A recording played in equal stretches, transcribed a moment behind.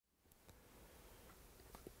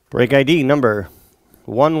Break ID number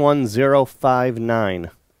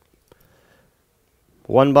 11059.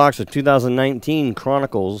 One box of 2019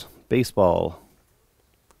 Chronicles Baseball.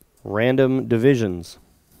 Random divisions.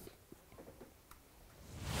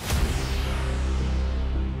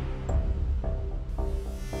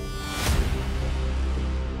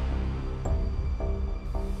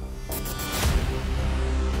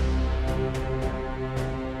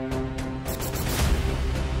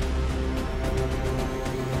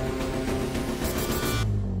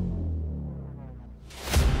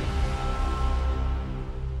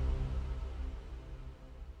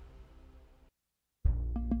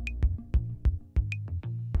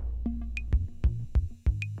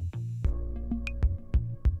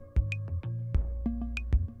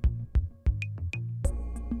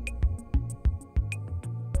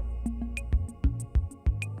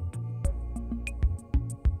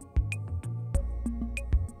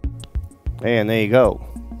 And there you go.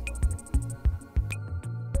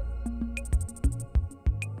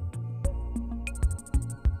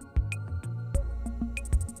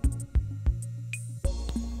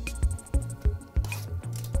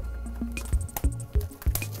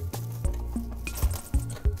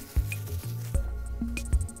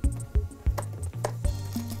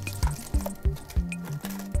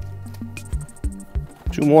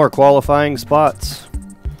 Two more qualifying spots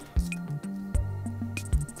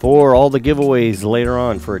for all the giveaways later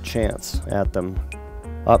on for a chance at them.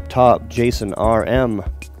 Up top, Jason RM.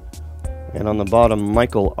 And on the bottom,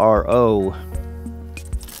 Michael RO.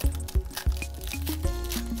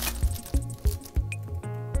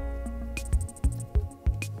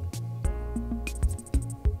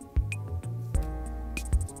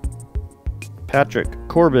 Patrick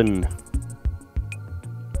Corbin.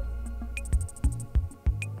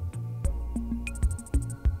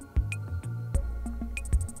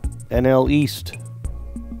 NL East,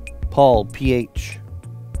 Paul PH.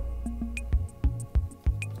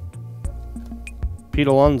 Pete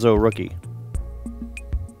Alonso rookie.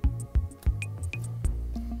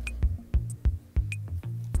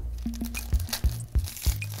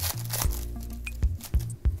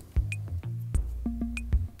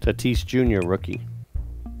 Tatis Jr. rookie.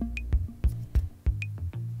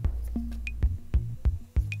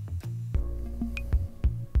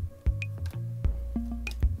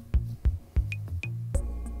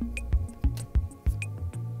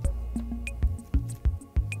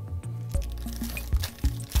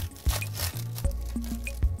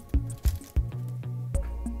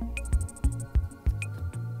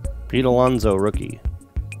 Pete Alonso rookie.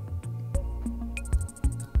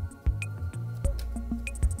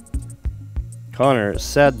 Connor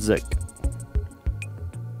Sadzik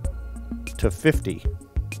 /50.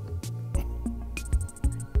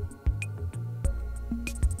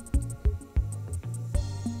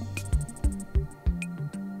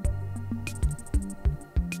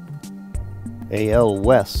 AL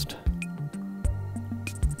West,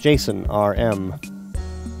 Jason RM.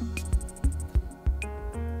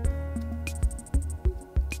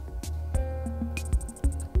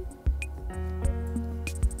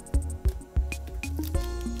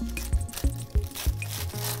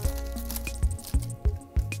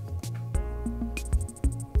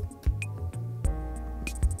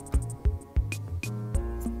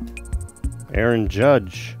 Aaron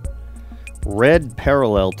Judge, red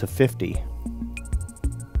parallel /50.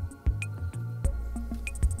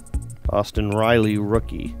 Austin Riley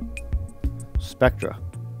rookie. Spectra.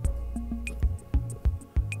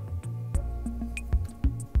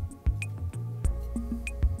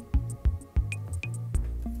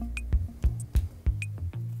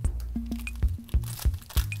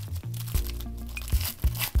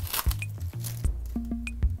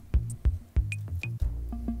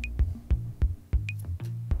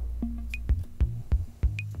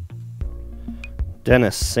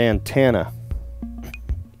 Dennis Santana.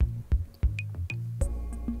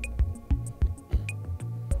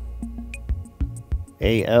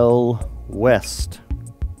 AL West,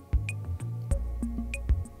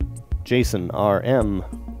 Jason RM.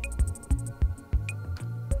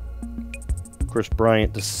 Chris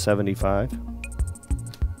Bryant /75.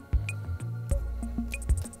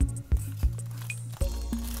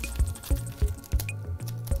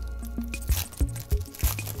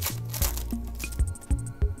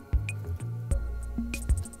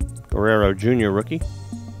 Guerrero Jr. rookie.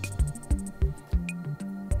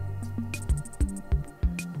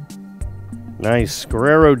 Nice.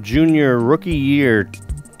 Guerrero Jr. rookie year,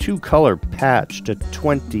 2-color patch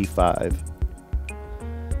 /25.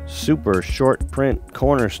 Super short print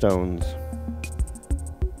cornerstones.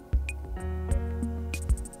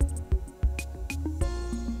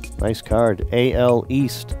 Nice card. AL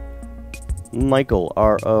East. Michael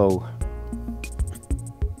R.O.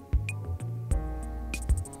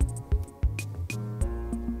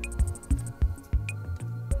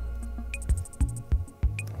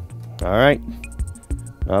 All right.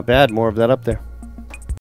 Not bad. More of that up there.